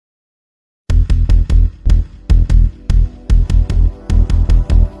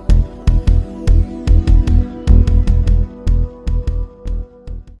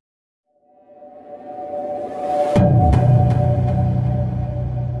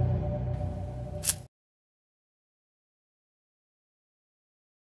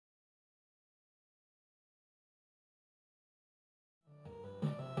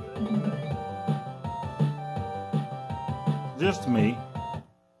Just me.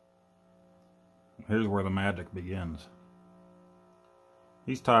 Here's where the magic begins.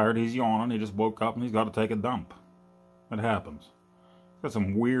 He's tired, he's yawning, he just woke up and he's got to take a dump. It happens. Got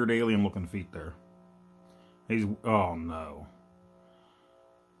some weird alien looking feet there. He's, oh no.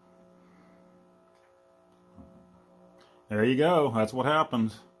 There you go, that's what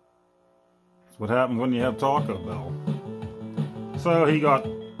happens. That's what happens when you have Taco Bell. So he got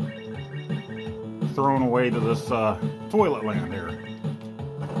thrown away to this toilet land here.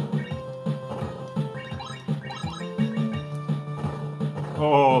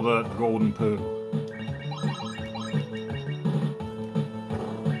 Oh, that golden poo.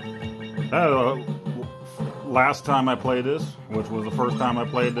 Last time I played this, which was the first time I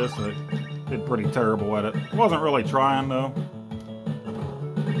played this, I did pretty terrible at it. Wasn't really trying though.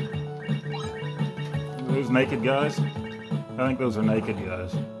 Those naked guys? I think those are naked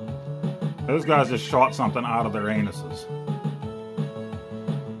guys. Those guys just shot something out of their anuses.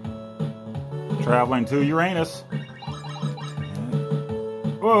 Traveling to Uranus.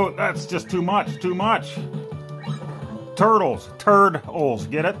 Whoa, that's just too much, too much. Turtles, turd-holes,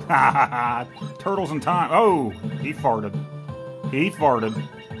 get it? Turtles in time. Oh, he farted. He farted.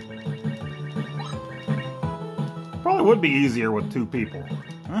 Probably would be easier with two people.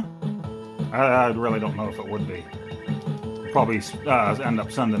 Huh? I really don't know if it would be. Probably end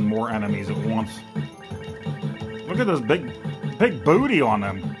up sending more enemies at once. Look at this big booty on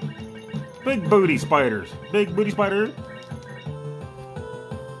them. Big booty spiders. Big booty spider.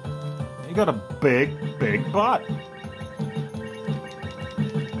 You got a big butt.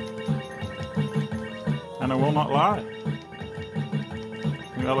 And I will not lie.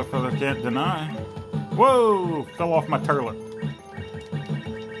 The other fella can't deny. Whoa! Fell off my turlet.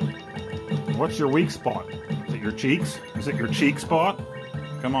 What's your weak spot? Is it your cheeks? Is it your cheek spot?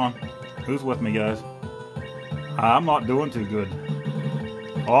 Come on. Who's with me, guys? I'm not doing too good.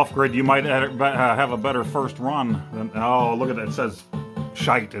 Off-grid, you might have a better first run than... Oh, look at that. It says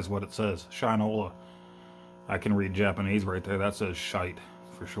shite is what it says. Shinola. I can read Japanese right there. That says shite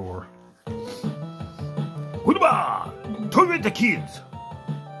for sure. Goodbye! Toilet the kids!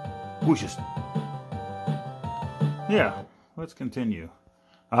 Wishes. Yeah, let's continue.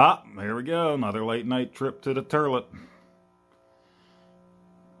 Ah, here we go. Another late night trip to the toilet.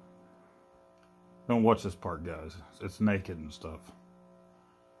 Don't watch this part, guys. It's naked and stuff.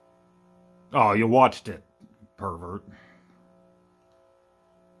 Oh, you watched it, pervert.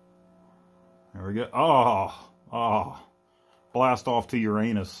 There we go. Oh. Blast off to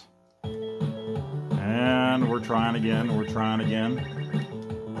Uranus. And we're trying again.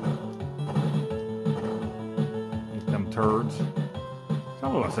 Get them turds.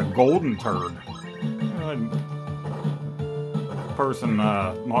 Oh, it's a golden turd. Person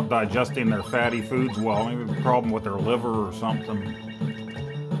not digesting their fatty foods well. Maybe a problem with their liver or something.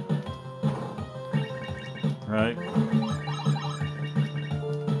 Right?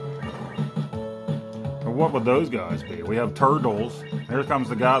 Or what would those guys be? We have turtles. Here comes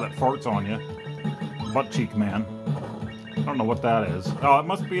the guy that farts on you. Butt cheek man. I don't know what that is. Oh, it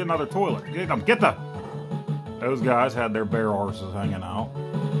must be another toilet. Get them. Get them. Those guys had their bare arses hanging out.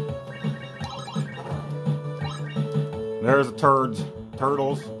 There's the turds.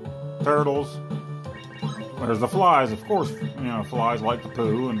 Turtles. There's the flies. Of course, you know, flies like to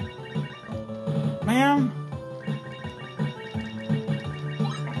poo. And man,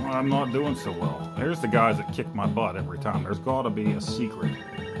 I'm not doing so well. There's the guys that kick my butt every time. There's got to be a secret.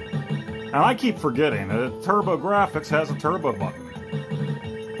 And I keep forgetting that TurboGrafx has a turbo button.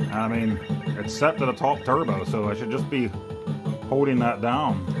 I mean, it's set to the top turbo, so I should just be holding that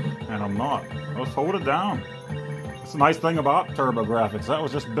down. And I'm not. Let's hold it down. That's the nice thing about TurboGrafx. That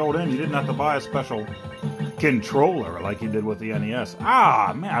was just built in. You didn't have to buy a special controller like you did with the NES.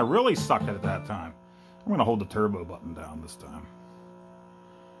 Ah, man, I really sucked at it that time. I'm going to hold the turbo button down this time.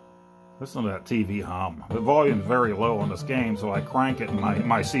 Listen to that TV hum. The volume's very low on this game, so I crank it, and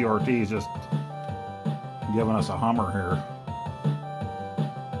my CRT is just giving us a hummer here.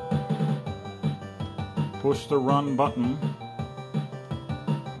 Push the run button.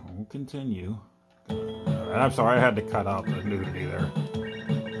 We'll continue. I'm sorry, I had to cut out the nudity there.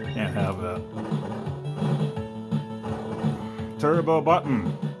 Can't have that. Turbo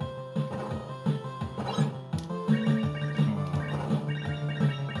button.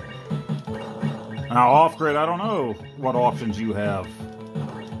 Now, off-grid, I don't know what options you have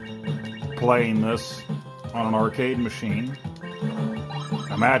playing this on an arcade machine.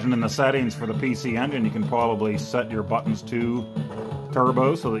 Imagine in the settings for the PC Engine, you can probably set your buttons to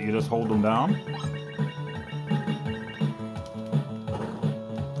turbo so that you just hold them down.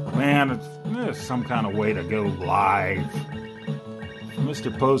 Man, there's some kind of way to go live. Mr.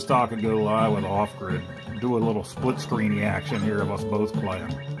 Poestyle could go live with Off-Grid. Do a little split-screeny action here of us both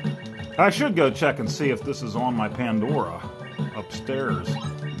playing. I should go check and see if this is on my Pandora upstairs.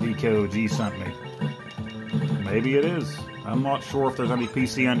 DKOG sent me. Maybe it is. I'm not sure if there's any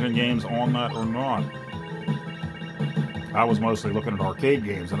PC Engine games on that or not. I was mostly looking at arcade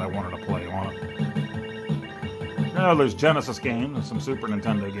games that I wanted to play on it. No, there's Genesis games and some Super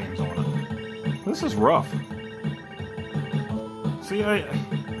Nintendo games on it. This is rough. See,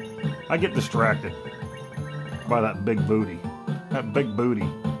 I get distracted by that big booty. That big booty.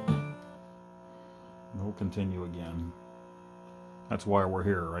 We'll continue again. That's why we're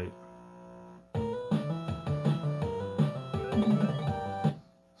here, right?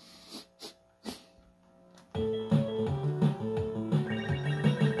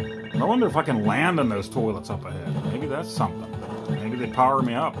 I wonder if I can land in those toilets up ahead. Maybe that's something. Maybe they power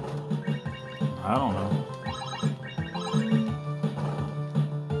me up. I don't know.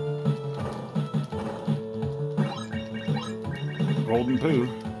 Golden poo.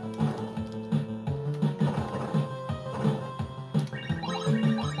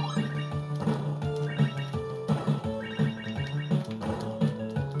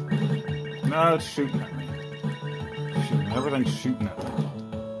 No, it's shooting at me. Shooting. Everything's shooting at me.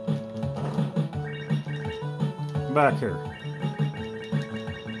 Back here.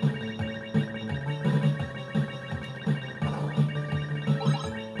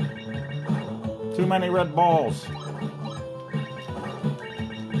 Too many red balls.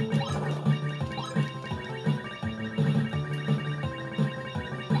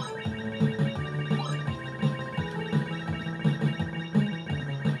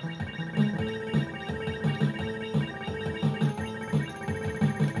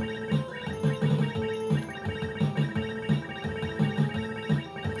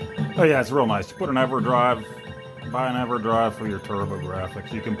 Oh yeah, it's real nice. You put an EverDrive, buy an EverDrive for your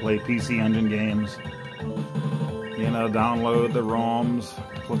TurboGrafx. You can play PC Engine games. You know, download the ROMs,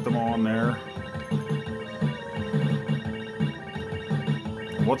 put them on there.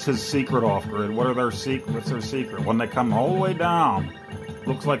 What's his secret, Off-Grid? What's their secret? When they come all the way down,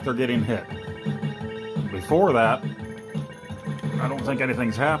 looks like they're getting hit. Before that, I don't think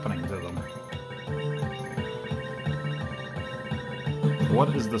anything's happening to them.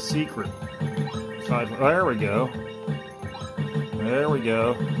 What is the secret? There we go. There we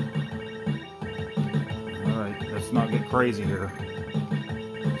go. Alright, let's not get crazy here.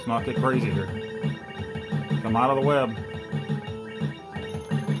 Let's not get crazy here. Come out of the web.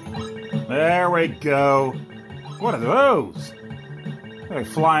 There we go. What are those? They're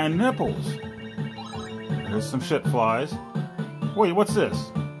flying nipples. There's some shit flies. Wait, what's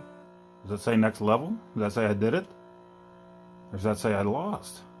this? Does it say next level? Does that say I did it? Or does that say I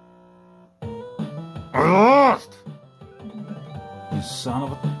lost? I lost! You son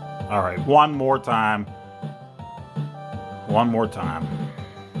of a... Alright, one more time. One more time.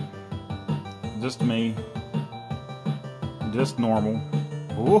 Just me. Just normal.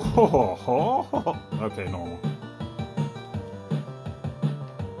 Ooh, okay, normal.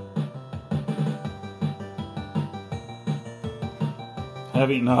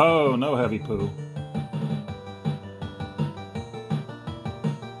 Heavy, no heavy poo.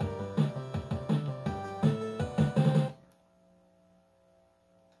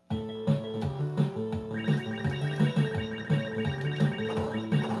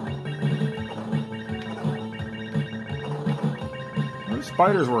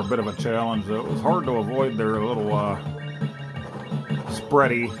 Spiders were a bit of a challenge, though. It was hard to avoid their little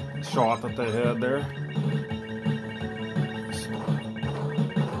spready shot that they had there.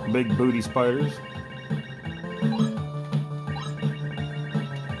 Big booty spiders.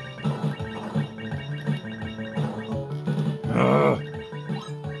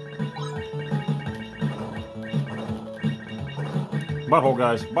 Butthole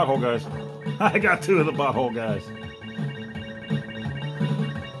guys, butthole guys. I got two of the butthole guys.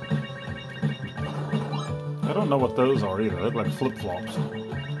 I don't know what those are either. They look like flip-flops.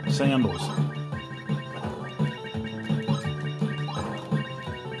 Sandals. I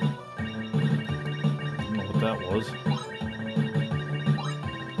don't know what that was.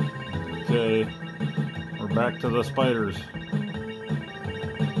 Okay. We're back to the spiders.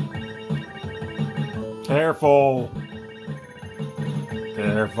 Careful.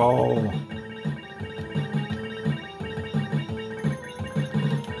 Careful.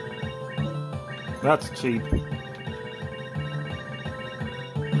 That's cheap.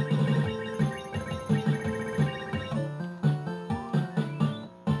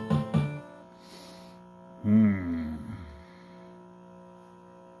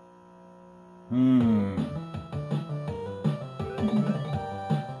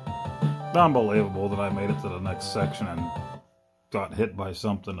 Unbelievable that I made it to the next section and got hit by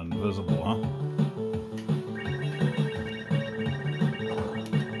something invisible, huh?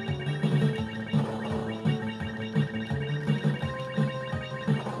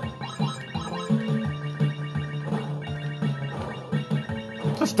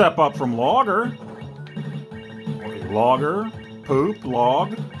 It's a step up from logger. Logger, poop,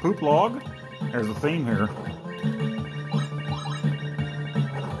 log, poop, log. There's a theme here.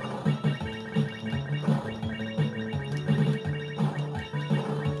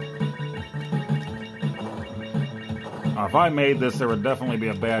 If I made this, there would definitely be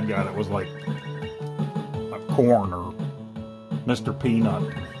a bad guy that was like a corn or Mr. Peanut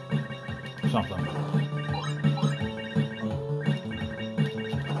or something.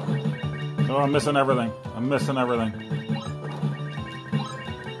 Oh, I'm missing everything. I'm missing everything.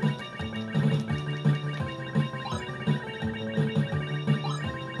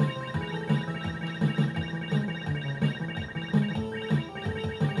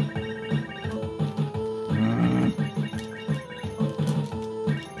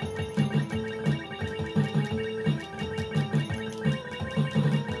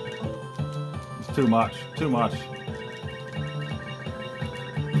 Too much, too much.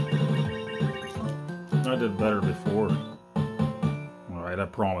 I did better before. Alright, I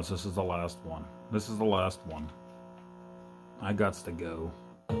promise this is the last one. This is the last one. I gots to go.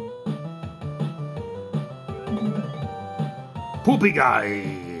 Poopy guy!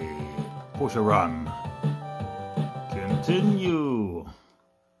 Push a run. Continue.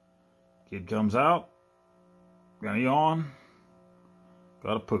 Kid comes out. Gonna yawn.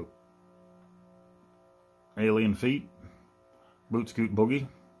 Gotta poop. Alien feet, boot scoot boogie,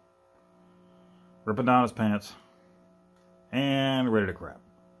 ripping down his pants, and ready to crap.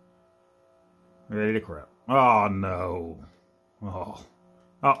 Ready to crap. Oh no. Oh.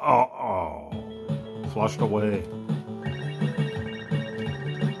 Oh. Flushed away.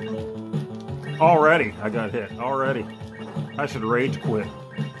 Already, I got hit. Already. I should rage quit.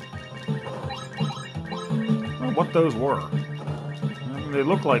 What those were. I mean, they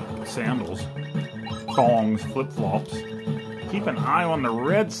look like sandals. Thongs, flip-flops. Keep an eye on the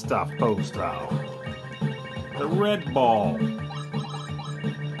red stuff, Poestyle. The red ball. And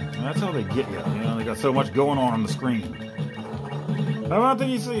that's how they get you. You know, they got so much going on the screen. One thing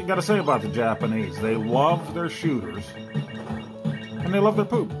you got to say about the Japanese, they love their shooters, and they love their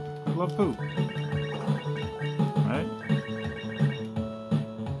poop. They love poop. Right?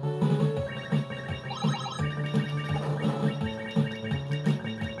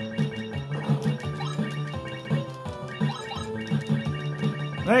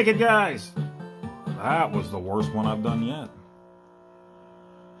 Naked guys! That was the worst one I've done yet.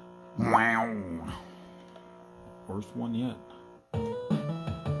 Wow. Worst one yet.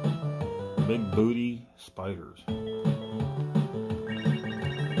 Big booty spiders.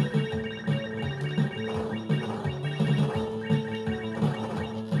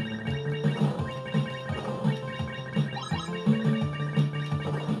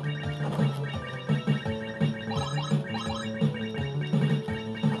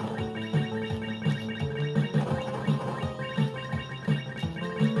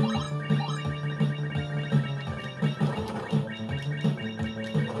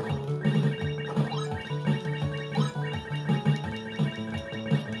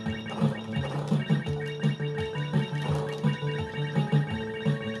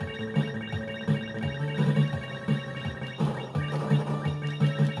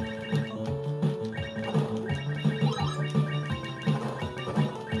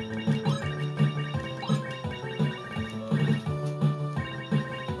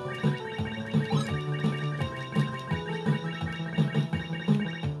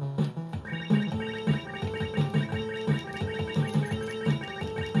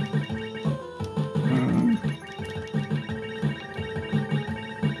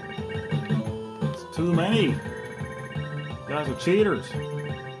 Too many. You guys are cheaters.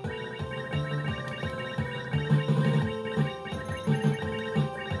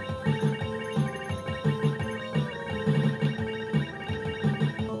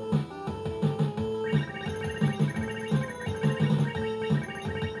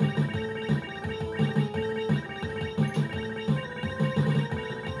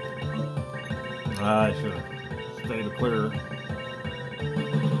 I should have stayed clear.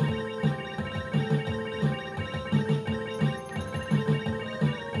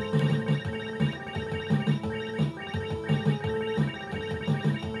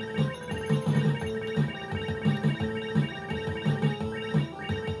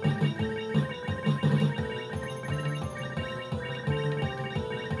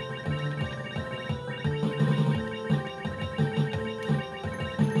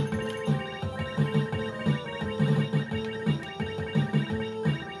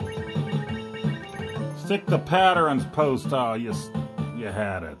 Stick the patterns, Poestyle. You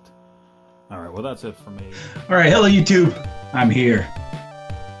had it. All right, well, that's it for me. All right, hello, YouTube. I'm here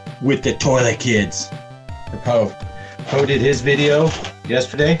with the Toilet Kids. Poe did his video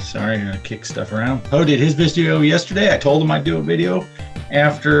yesterday. Sorry, I'm gonna kick stuff around. Poe did his video yesterday. I told him I'd do a video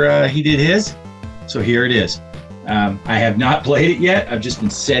after he did his. So here it is. I have not played it yet. I've just been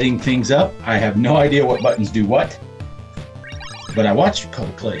setting things up. I have no idea what buttons do what. But I watched Poe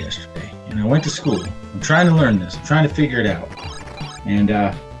play yesterday, and I went to school. I'm trying to learn this. I'm trying to figure it out. And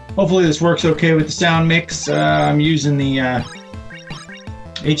hopefully this works okay with the sound mix. I'm using the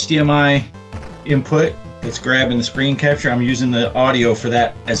HDMI input that's grabbing the screen capture. I'm using the audio for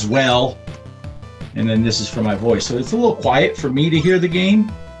that as well. And then this is for my voice. So it's a little quiet for me to hear the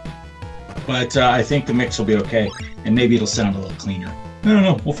game. But I think the mix will be okay. And maybe it'll sound a little cleaner. I don't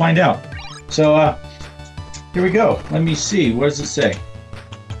know. We'll find out. So here we go. Let me see. What does it say?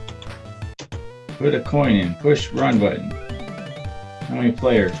 Put a coin in. Push run button. How many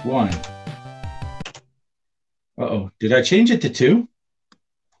players? 1. Uh-oh. Did I change it to 2?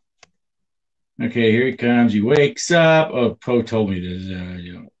 Okay, here he comes. He wakes up. Oh, Poe told me this.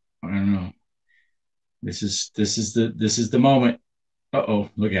 I don't know. This is the moment.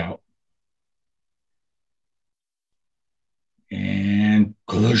 Uh-oh. Look out. And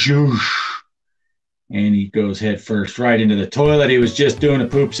glazoosh. And he goes head first right into the toilet he was just doing the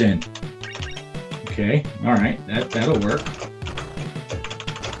poops in. Okay. All right. That'll work.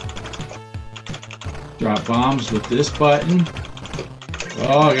 Drop bombs with this button.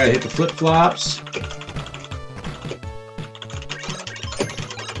 Oh, I gotta hit the flip-flops.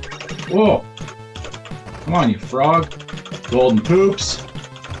 Whoa. Come on, you frog. Golden poops.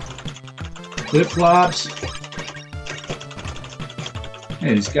 Flip-flops.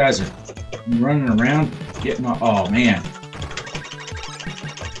 Hey, these guys are running around getting all... Oh, man.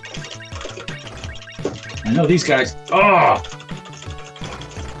 I know these guys... Oh!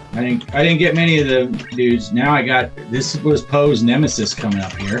 I didn't get many of the dudes. Now I got, this was Poe's nemesis coming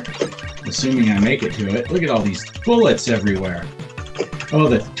up here, assuming I make it to it. Look at all these bullets everywhere. Oh,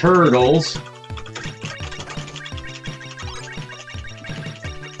 the turtles.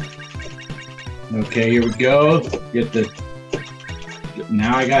 Okay, here we go. Get the,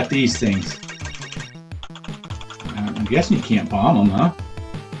 now I got these things. I'm guessing you can't bomb them, huh?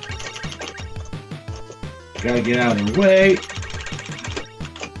 Gotta get out of the way.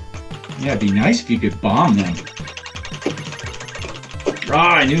 Yeah, it'd be nice if you could bomb them. Oh,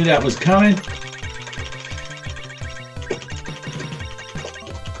 I knew that was coming.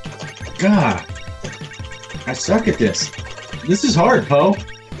 God, I suck at this. This is hard, Poe.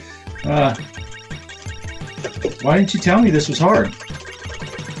 Why didn't you tell me this was hard?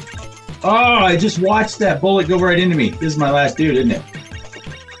 Oh, I just watched that bullet go right into me. This is my last dude, isn't it?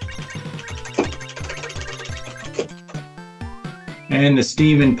 And the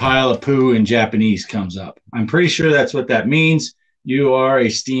steaming pile of poo in Japanese comes up. I'm pretty sure that's what that means. You are a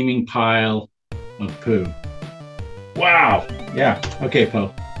steaming pile of poo. Wow. Yeah. Okay,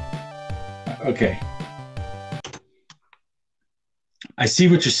 Poe. Okay. I see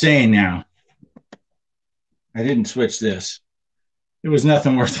what you're saying now. I didn't switch this. It was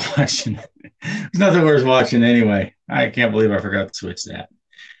nothing worth watching. It was nothing worth watching anyway. I can't believe I forgot to switch that.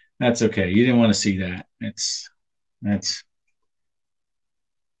 That's okay. You didn't want to see that. That's...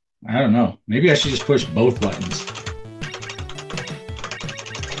 I don't know. Maybe I should just push both buttons.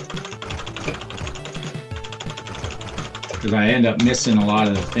 Because I end up missing a lot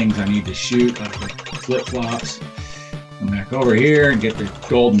of the things I need to shoot, like the flip-flops. Come back over here and get the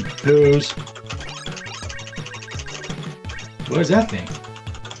golden poos. What is that thing?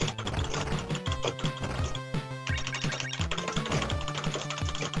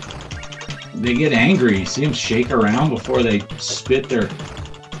 They get angry. See them shake around before they spit their...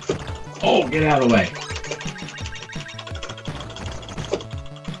 Oh, get out of the way.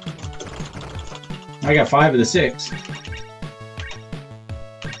 I got 5 of the 6.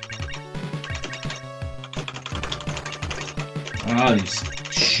 Oh, these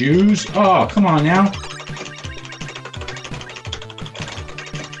shoes. Oh, come on now.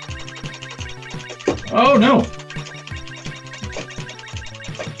 Oh, no.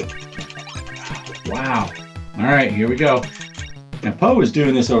 Wow. All right, here we go. Now, Poe was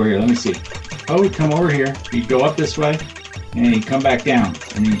doing this over here. Let me see. Poe would come over here. He'd go up this way, and he'd come back down,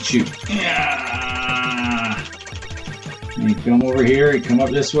 and then he'd shoot. And he'd come over here. He'd come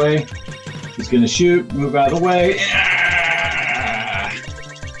up this way. He's going to shoot. Move out of the way.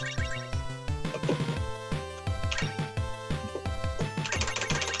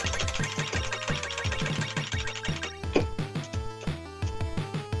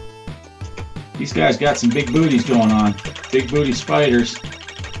 These guys got some big booties going on. Big booty spiders.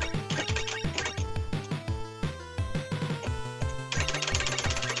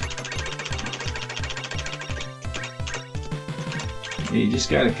 You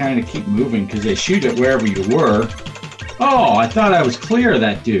just got to kind of keep moving because they shoot it wherever you were. Oh, I thought I was clear of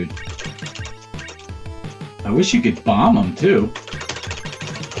that dude. I wish you could bomb him too.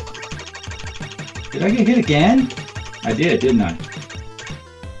 Did I get hit again? I did, didn't I?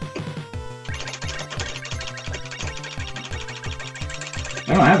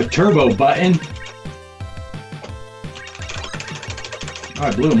 I don't have a turbo button. Oh,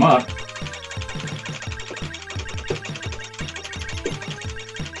 I blew him up.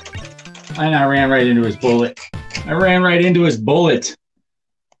 And I ran right into his bullet. I ran right into his bullet.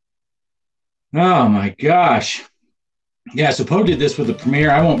 Oh my gosh. Yeah, so Poe did this with a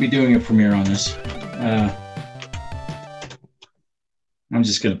premiere. I won't be doing a premiere on this. I'm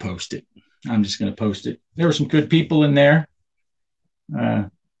just going to post it. There were some good people in there. I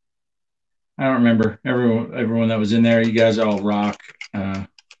don't remember everyone that was in there. You guys all rock.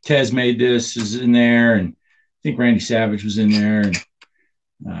 Tez made this, is in there, and I think Randy Savage was in there, and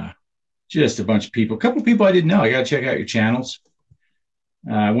just a bunch of people. A couple people I didn't know. I got to check out your channels.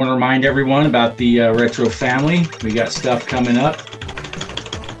 I want to remind everyone about the Retro Family. We got stuff coming up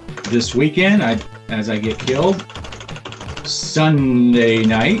this weekend as I get killed. Sunday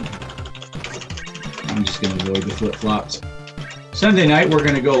night. I'm just going to avoid the flip-flops. Sunday night, we're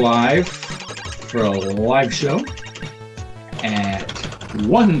going to go live for a live show at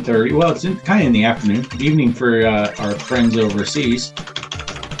 1:30. Well, it's kind of in the afternoon. Evening for our friends overseas.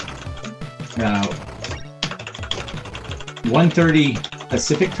 1:30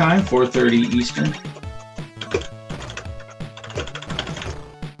 Pacific time, 4:30 Eastern.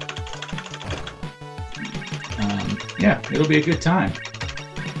 Yeah, it'll be a good time.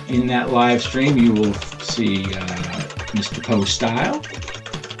 In that live stream, you will see Mr. Poestyle,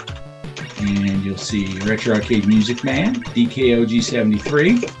 and you'll see Retro Arcade Music Man,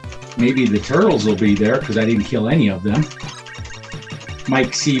 DKOG73. Maybe the Turtles will be there because I didn't kill any of them.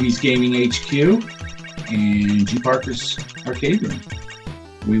 Mike Seavey's Gaming HQ, and G Parker's Arcade Room.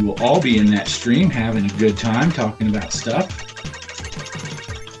 We will all be in that stream having a good time talking about stuff.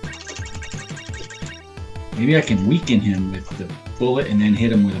 Maybe I can weaken him with the bullet and then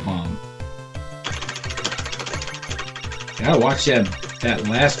hit him with a bomb. Gotta watch that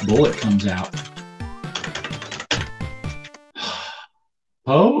last bullet comes out.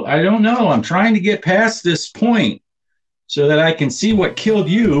 Poe, I don't know. I'm trying to get past this point so that I can see what killed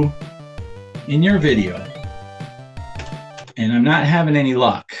you in your video. And I'm not having any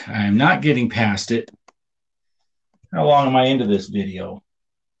luck. I'm not getting past it. How long am I into this video?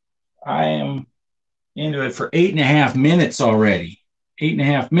 I am into it for 8.5 minutes already.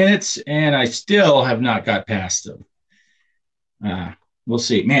 8.5 minutes, and I still have not got past them. We'll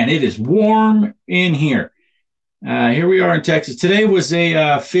see. Man, it is warm in here. Here we are in Texas. Today was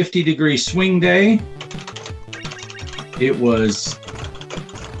a 50-degree swing day. It was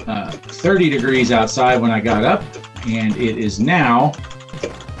 30 degrees outside when I got up, and it is now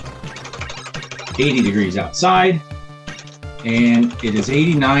 80 degrees outside, and it is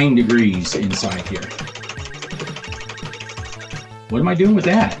 89 degrees inside here. What am I doing with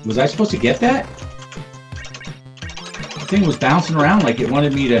that? Was I supposed to get that? The thing was bouncing around like it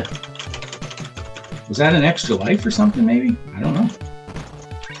wanted me to... Was that an extra life or something, maybe? I don't know.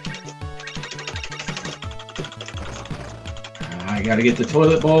 I gotta get the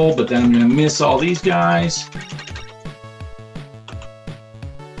toilet bowl, but then I'm gonna miss all these guys.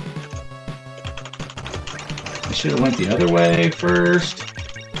 I should have went the other way first.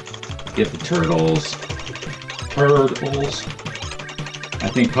 Get the turtles. I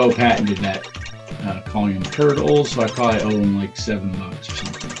think Poe patented that, calling them turtles, so I probably owe him like $7 or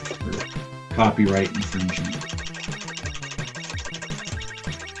something for copyright infringement.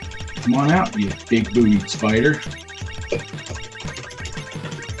 Come on out, you big bootied spider.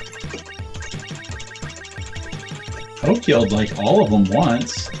 Poe killed like all of them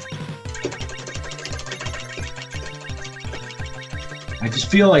once. I just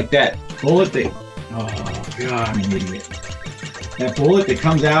feel like that bullet that... Oh, God, I'm an idiot. That bullet that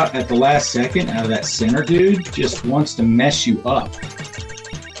comes out at the last second out of that center dude just wants to mess you up.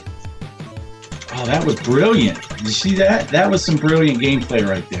 Oh, that was brilliant. Did you see that? That was some brilliant gameplay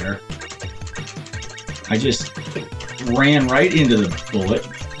right there. I just ran right into the bullet.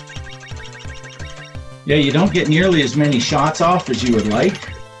 Yeah, you don't get nearly as many shots off as you would like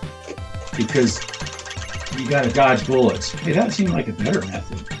because you got to dodge bullets. Hey, that seemed like a better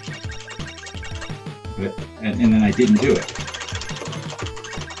method. But, and then I didn't do it.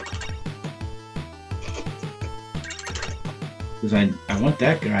 Because I want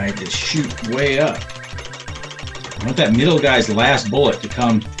that guy to shoot way up. I want that middle guy's last bullet to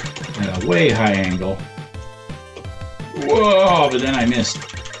come at a way high angle. Whoa, but then I missed.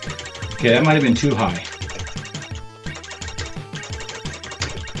 Okay, that might have been too high.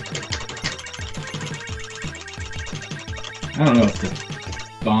 I don't know if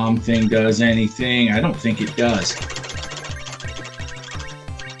the bomb thing does anything. I don't think it does.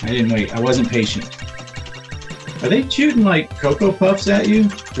 I didn't wait. I wasn't patient. Are they shooting like Cocoa Puffs at you?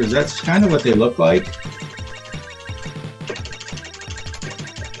 Because that's kind of what they look like.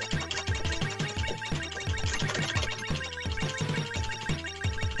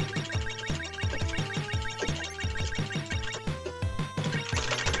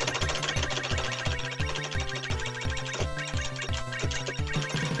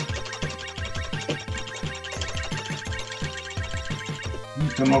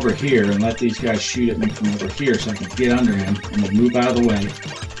 Come over here and let these guys shoot at me from over here so I can get under him and then move out of the way.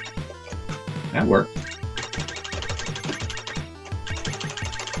 That worked.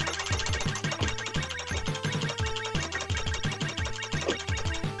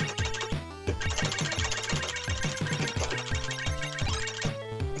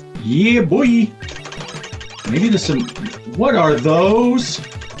 Yeah, boy. Maybe there's some... What are those?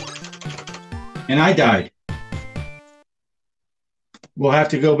 And I died. We'll have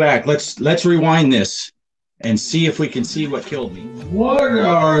to go back. Let's rewind this and see if we can see what killed me. What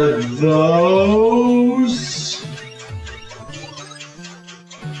are those?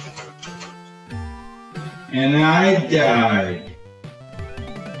 And I died.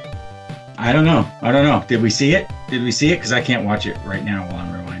 I don't know. I don't know. Did we see it? Did we see it? Because I can't watch it right now while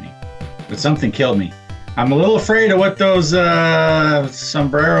I'm rewinding. But something killed me. I'm a little afraid of what those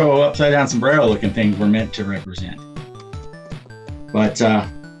sombrero, upside down sombrero looking things were meant to represent. But,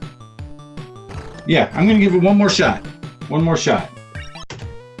 yeah, I'm going to give it one more shot. One more shot.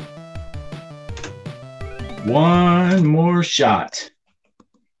 One more shot.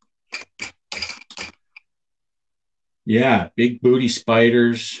 Yeah, big booty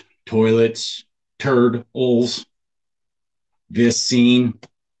spiders, toilets, turd-oles. This scene.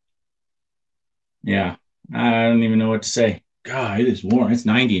 Yeah, I don't even know what to say. God, it is warm. It's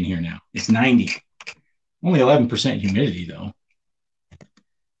 90 in here now. It's 90. Only 11% humidity, though.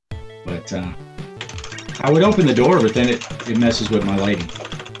 But I would open the door, but then it messes with my lighting.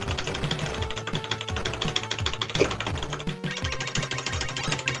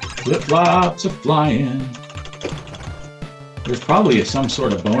 Flip-flops are flying. There's probably some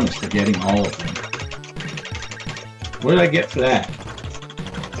sort of bonus for getting all of them. What did I get for that?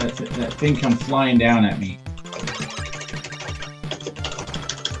 That thing come flying down at me.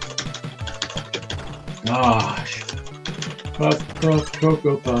 Gosh. Puff, puff,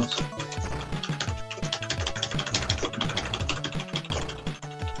 Cocoa Puffs.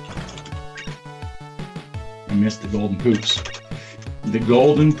 I missed the golden poops. The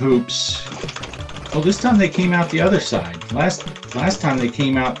golden poops. Oh, this time they came out the other side. Last time they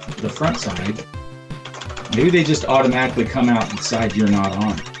came out the front side. Maybe they just automatically come out the side you're not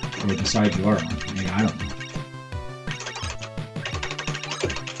on. Or the side you are on. Maybe, I don't know.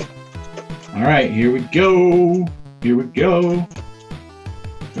 Alright, here we go. Here we go.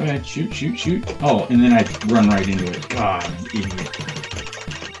 Go ahead, shoot, shoot, shoot. Oh, and then I run right into it. God, I'm an idiot.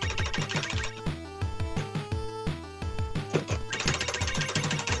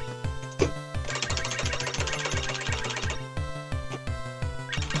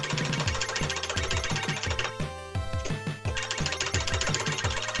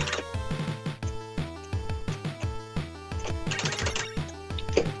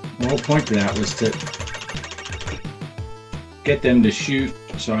 The whole point to that was to get them to shoot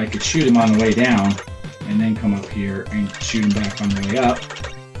so I could shoot them on the way down and then come up here and shoot them back on the way up.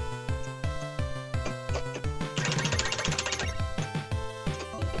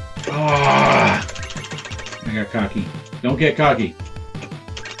 Ah! I got cocky. Don't get cocky.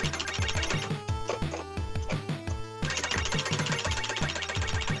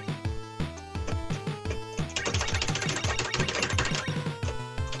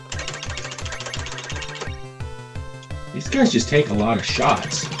 These guys just take a lot of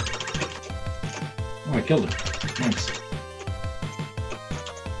shots. Oh, I killed him. Nice.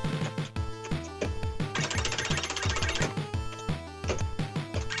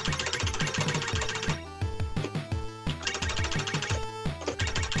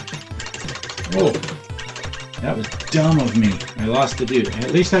 Oh, that was dumb of me. I lost the dude.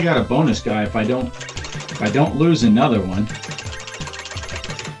 At least I got a bonus guy if I don't lose another one.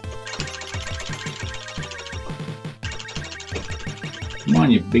 Come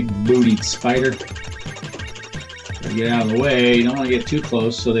on, you big bootied spider. Get out of the way. You don't want to get too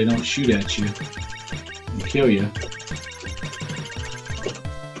close so they don't shoot at you and kill you.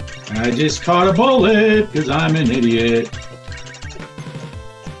 I just caught a bullet because I'm an idiot.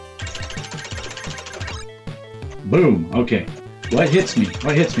 Boom. Okay. What hits me?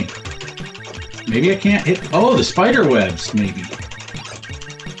 What hits me? Maybe I can't hit... Oh, the spider webs, maybe.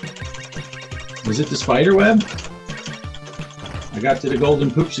 Was it the spider web? I got to the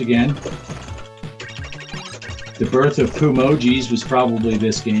golden poops again. The birth of Poomojis was probably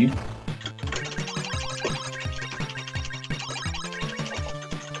this game.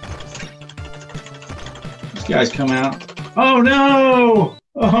 These guys come out. Oh no!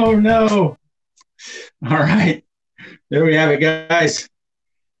 Oh no! All right. There we have it, guys.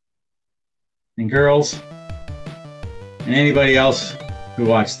 And girls. And anybody else who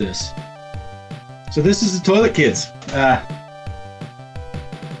watched this. So this is the Toilet Kids.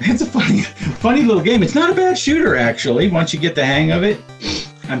 It's a funny little game. It's not a bad shooter, actually, once you get the hang of it.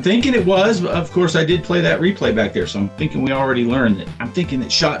 I'm thinking it was. Of course, I did play that replay back there, so I'm thinking we already learned it. I'm thinking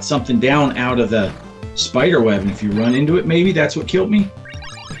it shot something down out of the spider web, and if you run into it, maybe that's what killed me.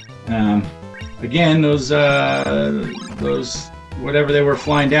 Again, those whatever they were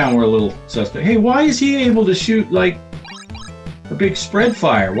flying down were a little suspect. Hey, why is he able to shoot like a big spread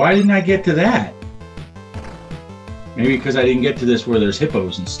fire? Why didn't I get to that? Maybe because I didn't get to this where there's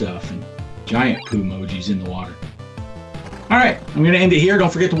hippos and stuff and giant Poomojis in the water. All right, I'm going to end it here.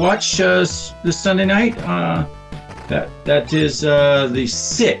 Don't forget to watch this Sunday night. That is the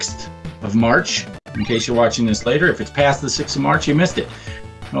 6th of March. In case you're watching this later, if it's past the 6th of March, you missed it.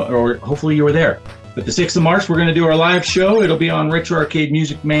 Or hopefully you were there. But the 6th of March, we're going to do our live show. It'll be on Retro Arcade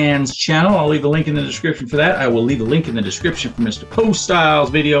Music Man's channel. I'll leave a link in the description for that. I will leave a link in the description for Mr. Poestyle's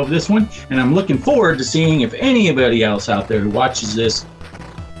video of this one. And I'm looking forward to seeing if anybody else out there who watches this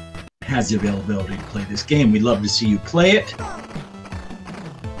has the availability to play this game. We'd love to see you play it.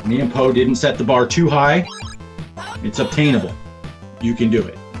 Me and Poe didn't set the bar too high. It's obtainable. You can do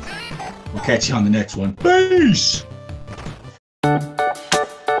it. We'll catch you on the next one. Peace!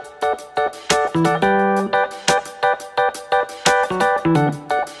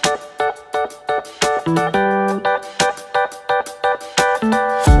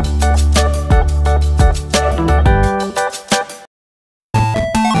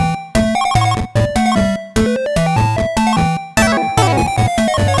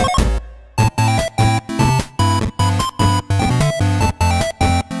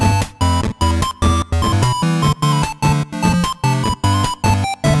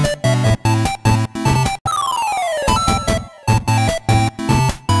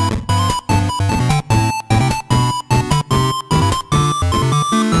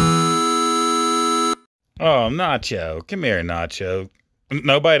 Oh, Nacho. Come here, Nacho.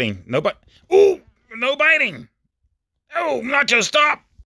 No biting. No bite. Ooh, no biting. Oh, Nacho, stop.